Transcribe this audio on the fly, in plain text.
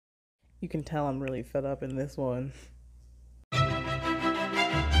You can tell I'm really fed up in this one.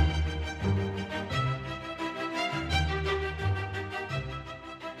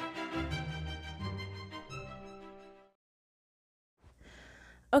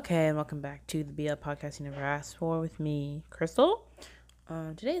 Okay, and welcome back to the BL podcast you never asked for with me, Crystal.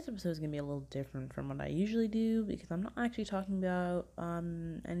 Today's episode is gonna be a little different from what I usually do because I'm not actually talking about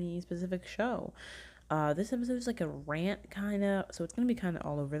any specific show. This episode is like a rant kind of, so it's gonna be kind of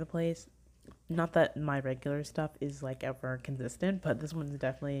all over the place. Not that my regular stuff is like ever consistent, but this one's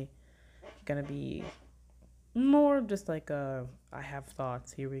definitely gonna be more just like I have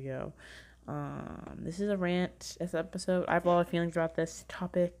thoughts. Here we go. This is a rant. This episode, I have a lot of feelings about this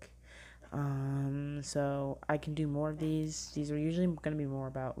topic. So I can do more of these. These are usually gonna be more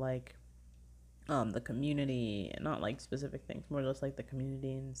about like the community, and not like specific things, more just like the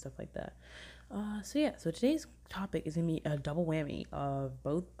community and stuff like that. So today's topic is gonna be a double whammy of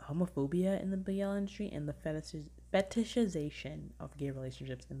both homophobia in the BL industry and the fetishization of gay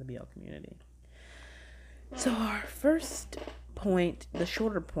relationships in the BL community. So our first point, the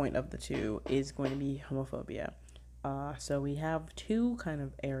shorter point of the two, is going to be homophobia. So we have two kind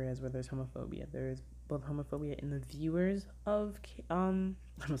of areas where there's homophobia. There's both homophobia in the viewers of I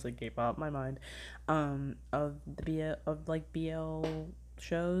almost like K-pop, my mind, of the BL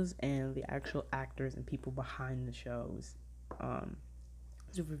shows, and the actual actors and people behind the shows.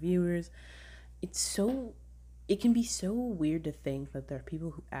 So for viewers, it can be so weird to think that there are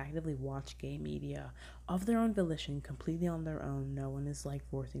people who actively watch gay media of their own volition, completely on their own. No one is like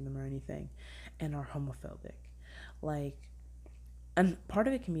forcing them or anything, and are homophobic. Like, and part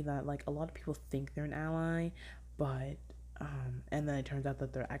of it can be that like a lot of people think they're an ally, but and then it turns out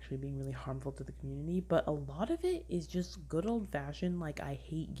that they're actually being really harmful to the community. But a lot of it is just good old fashioned like I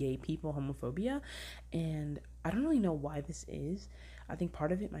hate gay people homophobia, and I don't really know why this is. I think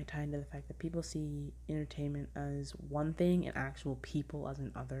part of it might tie into the fact that people see entertainment as one thing and actual people as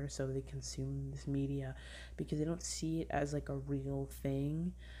another, so they consume this media because they don't see it as like a real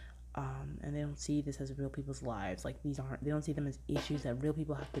thing. And they don't see this as real people's lives. Like they don't see them as issues that real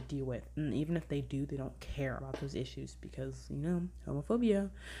people have to deal with. And even if they do, they don't care about those issues because, homophobia.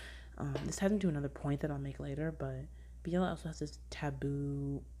 This ties into another point that I'll make later, but BL also has this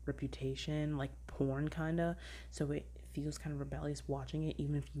taboo reputation, like porn kinda. So it feels kind of rebellious watching it,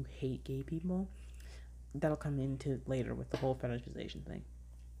 even if you hate gay people. That'll come into later with the whole fetishization thing.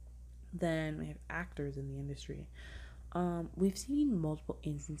 Then we have actors in the industry. We've seen multiple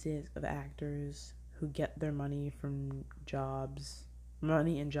instances of actors who get their money and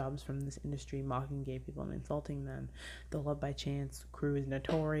jobs from this industry, mocking gay people and insulting them. The Love by Chance crew is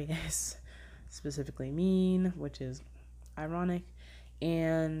notorious, specifically mean, which is ironic,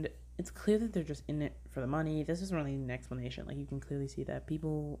 and it's clear that they're just in it for the money. This isn't really an explanation. Like, you can clearly see that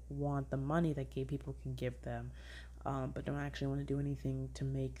people want the money that gay people can give them, but don't actually want to do anything to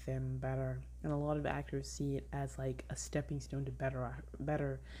make them better. And a lot of actors see it as like a stepping stone to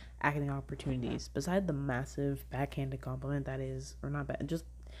better acting opportunities. Beside the massive backhanded compliment that is, or not bad, just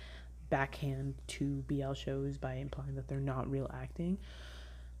backhand to BL shows by implying that they're not real acting.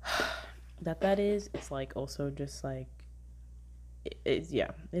 that is, it's like also just like it's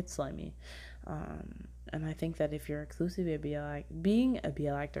slimy. And I think that if you're exclusively being a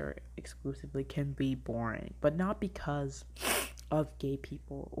BL actor exclusively can be boring, but not because of gay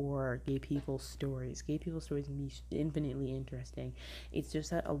people or gay people's stories. Gay people's stories can be infinitely interesting. It's just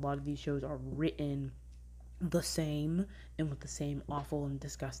that a lot of these shows are written the same and with the same awful and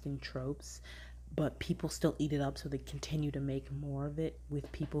disgusting tropes, but people still eat it up, so they continue to make more of it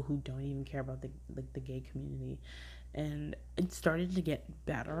with people who don't even care about the gay community. And it started to get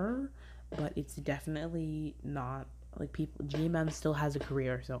better, but it's definitely not like people. GMM still has a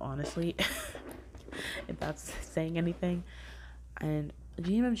career, so honestly, if that's saying anything, and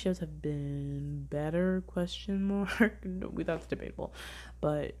GMM shows have been better, question mark. No, that's debatable,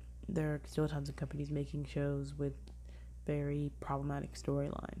 but there are still tons of companies making shows with very problematic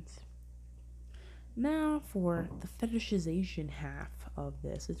storylines. Now for the fetishization half of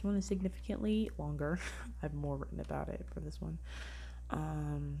this one is significantly longer. I have more written about it for this one.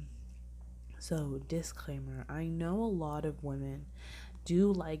 So disclaimer, I know a lot of women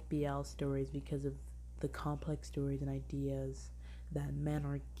do like BL stories because of the complex stories and ideas that men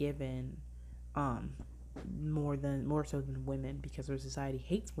are given, more so than women, because our society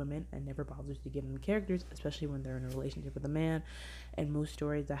hates women and never bothers to give them characters, especially when they're in a relationship with a man. And most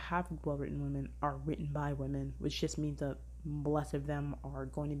stories that have well-written women are written by women, which just means that less of them are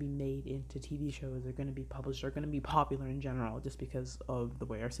going to be made into TV shows, are going to be published, are going to be popular in general, just because of the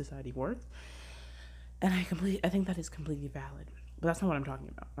way our society works. And I think that is completely valid. But that's not what I'm talking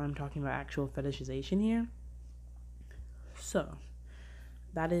about. I'm talking about actual fetishization here. So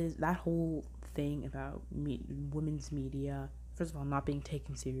that whole thing about women's media, first of all, not being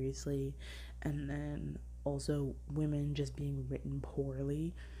taken seriously, and then also women just being written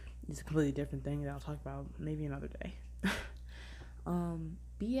poorly, is a completely different thing that I'll talk about maybe another day.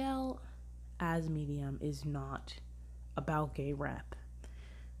 BL as medium is not about gay rap,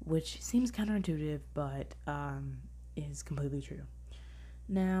 which seems counterintuitive, but is completely true.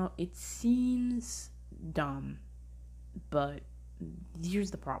 Now, it seems dumb, but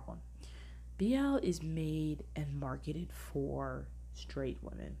here's the problem. BL is made and marketed for straight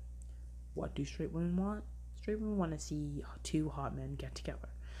women. What do straight women want? Straight women want to see two hot men get together.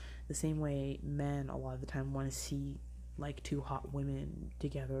 The same way men a lot of the time want to see like two hot women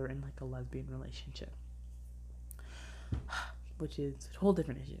together in like a lesbian relationship. Which is a whole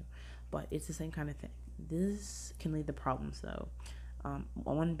different issue. But it's the same kind of thing. This can lead to problems though.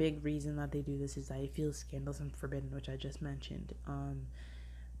 One big reason that they do this is that it feels scandalous and forbidden, which I just mentioned.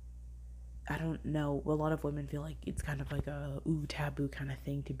 I don't know. A lot of women feel like it's kind of like a taboo kind of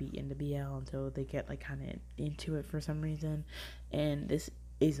thing to be into BL, and so they get like kind of into it for some reason. And this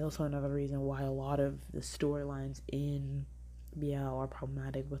is also another reason why a lot of the storylines in BL are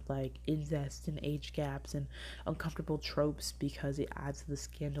problematic with like incest and age gaps and uncomfortable tropes, because it adds to the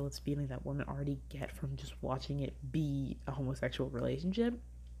scandalous feeling that women already get from just watching it be a homosexual relationship,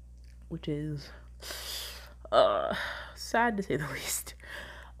 which is sad to say the least.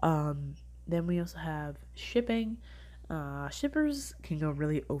 Then we also have shipping. Shippers can go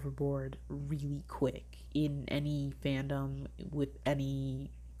really overboard really quick in any fandom with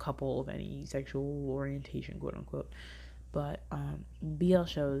any couple of any sexual orientation, quote unquote. But BL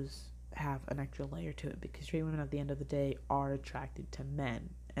shows have an extra layer to it, because straight women at the end of the day are attracted to men,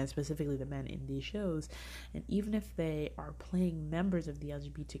 and specifically the men in these shows. And even if they are playing members of the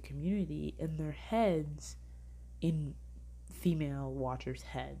LGBT community, in their heads, in female watchers'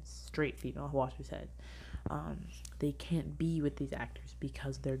 heads, straight female watchers' heads, they can't be with these actors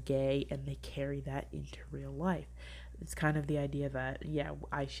because they're gay, and they carry that into real life. It's kind of the idea that, yeah,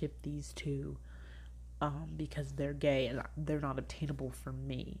 I ship these two because they're gay and they're not obtainable for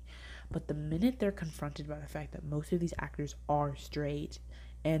me. But the minute they're confronted by the fact that most of these actors are straight,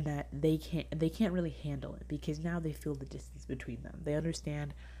 and that they can't really handle it, because now they feel the distance between them. They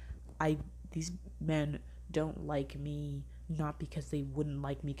understand these men don't like me, not because they wouldn't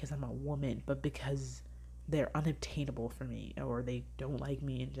like me because I'm a woman, but because they're unobtainable for me, or they don't like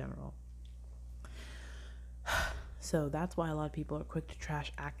me in general. So that's why a lot of people are quick to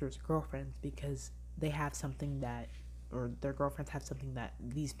trash actors' girlfriends, because they have something that, or their girlfriends have something that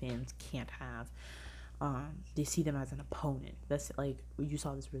these fans can't have. They see them as an opponent. That's like, you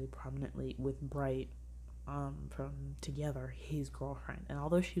saw this really prominently with Bright from Together, his girlfriend. And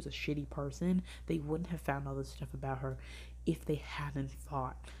although she was a shitty person, they wouldn't have found all this stuff about her if they hadn't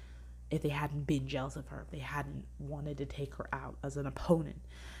been jealous of her, if they hadn't wanted to take her out as an opponent.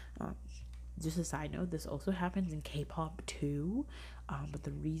 Just a side note, this also happens in K-pop too, but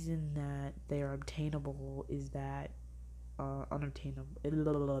the reason that they are obtainable is that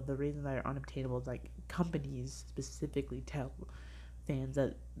the reason they're unobtainable is like companies specifically tell fans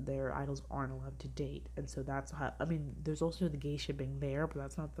that their idols aren't allowed to date, and so that's how, I mean, there's also the gay shipping there, but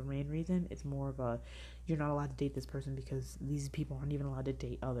that's not the main reason. It's more of a, you're not allowed to date this person because these people aren't even allowed to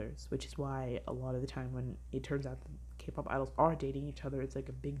date others, which is why a lot of the time when it turns out that K-pop idols are dating each other, it's like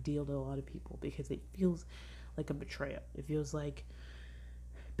a big deal to a lot of people, because it feels like a betrayal. It feels like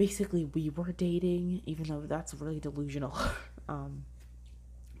basically we were dating, even though that's really delusional.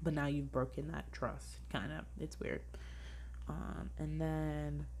 But now you've broken that trust, kind of. It's weird. And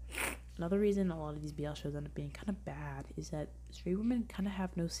then another reason a lot of these BL shows end up being kind of bad is that straight women kind of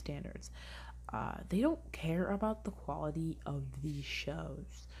have no standards. They don't care about the quality of these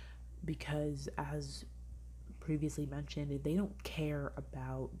shows, because, as previously mentioned, they don't care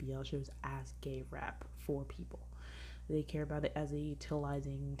about BL shows as gay rap for people. They care about it as a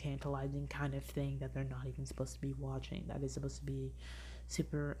tantalizing kind of thing that they're not even supposed to be watching. That is supposed to be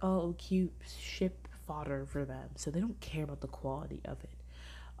super, cute ship fodder for them. So they don't care about the quality of it.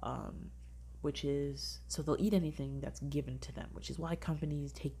 Which is, so they'll eat anything that's given to them, which is why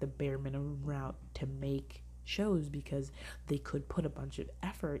companies take the bare minimum route to make shows, because they could put a bunch of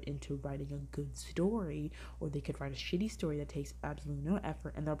effort into writing a good story, or they could write a shitty story that takes absolutely no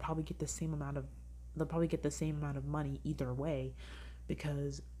effort, and they'll probably get the same amount of money either way,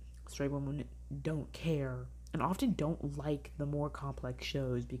 because straight women don't care and often don't like the more complex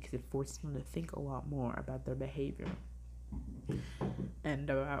shows, because it forces them to think a lot more about their behavior and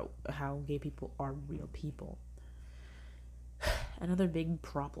about how gay people are real people. Another big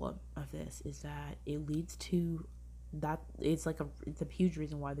problem of this is that it leads to that it's a huge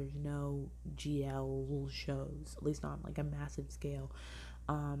reason why there's no GL shows, at least not on like a massive scale.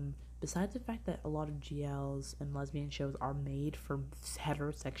 Besides the fact that a lot of GLs and lesbian shows are made for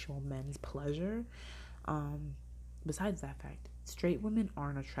heterosexual men's pleasure, besides that fact, straight women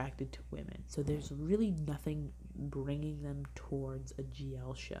aren't attracted to women, so there's really nothing bringing them towards a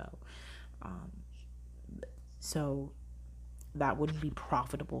GL show. Um, so that wouldn't be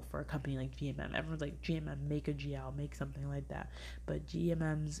profitable for a company like GMM. Everyone's like, GMM, make a GL, make something like that. But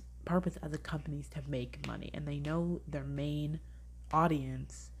GMM's purpose as a company is to make money, and they know their main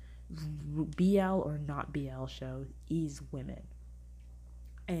audience, BL or not BL shows, is women.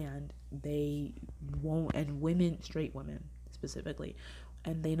 And they won't, and women, straight women specifically,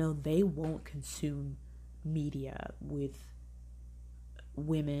 and they know they won't consume media with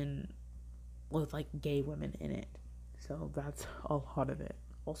women, with like gay women in it. So that's a lot of it.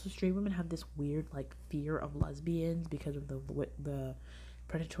 Also, straight women have this weird like fear of lesbians because of the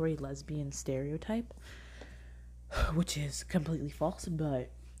predatory lesbian stereotype, which is completely false. But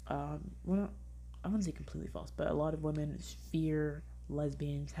well, not, I wouldn't say completely false, but a lot of women fear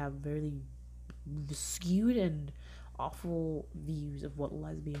lesbians, have very skewed and awful views of what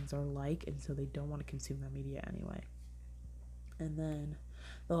lesbians are like, and so they don't want to consume that media anyway. And then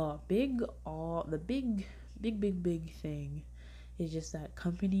the big thing is just that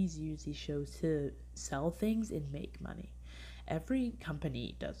companies use these shows to sell things and make money. Every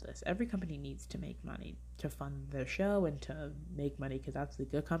company does this. Every company needs to make money to fund their show and to make money, because that's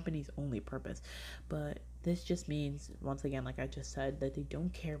the company's only purpose. But this just means, once again, like I just said, that they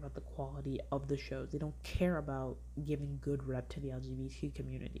don't care about the quality of the shows. They don't care about giving good rep to the LGBT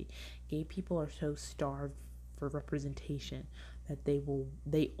community. Gay people are so starved for representation that they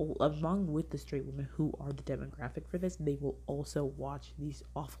along with the straight women who are the demographic for this, they will also watch these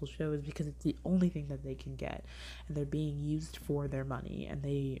awful shows because it's the only thing that they can get, and they're being used for their money, and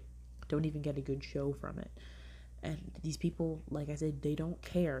they don't even get a good show from it. And these people, like I said, they don't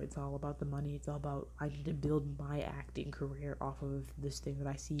care. It's all about the money. It's all about, I need to build my acting career off of this thing that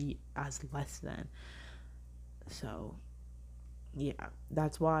I see as less than. So yeah,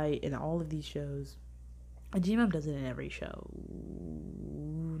 that's why in all of these shows, and GMM does it in every show.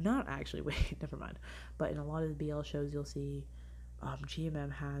 Not actually, wait, never mind. But in a lot of the BL shows, you'll see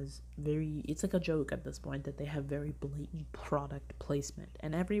GMM has it's like a joke at this point that they have very blatant product placement.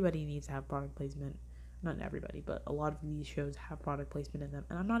 And everybody needs to have product placement. Not everybody, but a lot of these shows have product placement in them.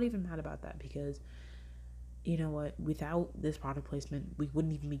 And I'm not even mad about that, because, you know what, without this product placement, we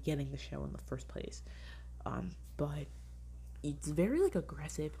wouldn't even be getting the show in the first place. But it's very, like,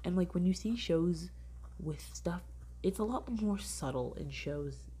 aggressive. And, like, when you see shows with stuff, it's a lot more subtle in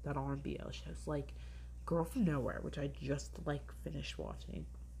shows that aren't BL shows. Like Girl from Nowhere, which I just like finished watching,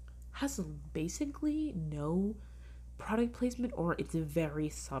 has basically no product placement, or it's very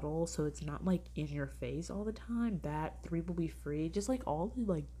subtle, so it's not like in your face all the time. That 3 Will Be Free, just like all the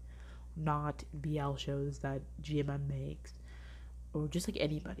like not BL shows that GMM makes, or just like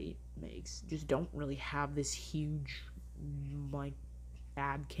anybody makes, just don't really have this huge like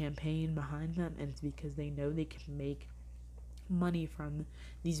ad campaign behind them, and it's because they know they can make money from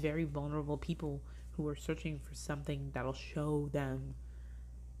these very vulnerable people who are searching for something that'll show them,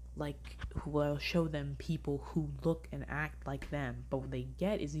 like, who will show them people who look and act like them. But what they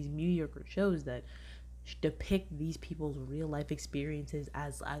get is these mediocre shows that depict these people's real life experiences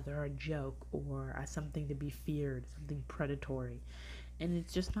as either a joke or as something to be feared, something predatory, and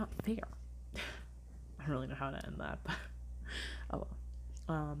it's just not fair. I don't really know how to end that, but oh well.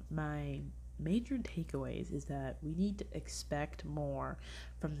 My major takeaways is that we need to expect more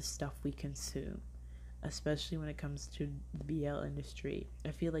from the stuff we consume, especially when it comes to the BL industry.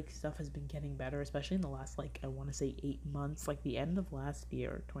 I feel like stuff has been getting better, especially in the last, like, I want to say 8 months. Like, the end of last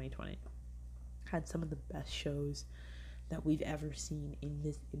year, 2020, had some of the best shows that we've ever seen in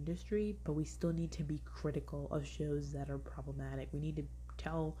this industry, but we still need to be critical of shows that are problematic. We need to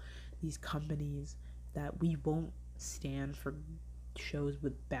tell these companies that we won't stand for shows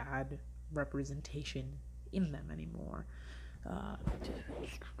with bad representation in them anymore.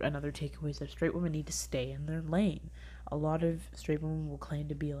 Another takeaway is that straight women need to stay in their lane. A lot of straight women will claim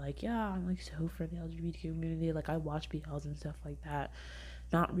to be like, yeah, I'm like so for the LGBT community, like I watch BLs and stuff like that,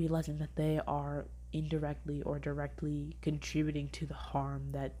 not realizing that they are indirectly or directly contributing to the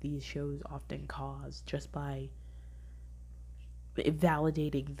harm that these shows often cause, just by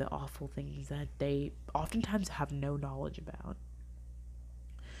validating the awful things that they oftentimes have no knowledge about.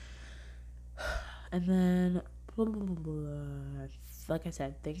 And then like I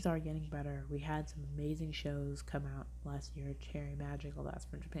said, things are getting better. We had some amazing shows come out last year. Cherry Magical, that's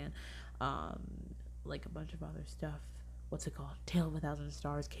from Japan. Um, like a bunch of other stuff. What's it called? Tale of a Thousand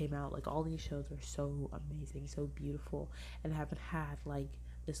Stars came out. Like all these shows are so amazing, so beautiful, and haven't had like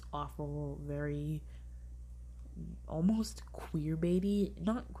this awful, very almost queer baity,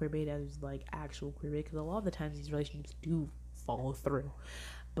 not queer bait as like actual queer bait, because a lot of the times these relationships do follow through,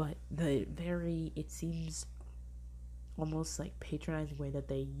 but it seems almost like patronizing way that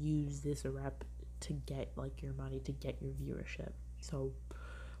they use this rep to get like your money, to get your viewership. So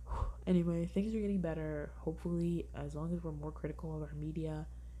anyway, things are getting better. Hopefully, as long as we're more critical of our media,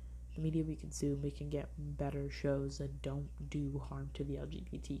 the media we consume, we can get better shows that don't do harm to the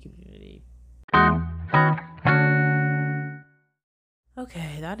LGBT community.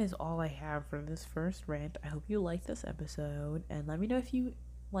 Okay, that is all I have for this first rant. I hope you liked this episode, and let me know if you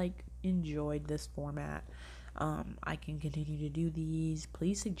like enjoyed this format. I can continue to do these.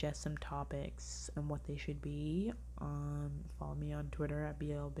 Please suggest some topics and what they should be. Follow me on Twitter at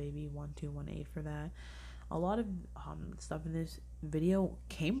blbaby1218 for that. A lot of stuff in this video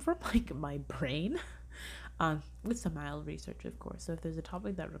came from like my brain, with some mild research, of course. So if there's a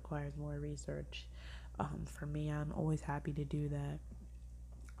topic that requires more research, for me, I'm always happy to do that.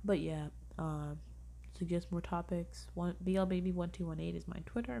 But yeah, suggest more topics. BLBaby1218 is my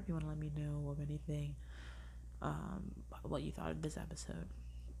Twitter if you want to let me know of anything, what you thought of this episode.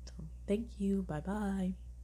 So thank you. Bye bye.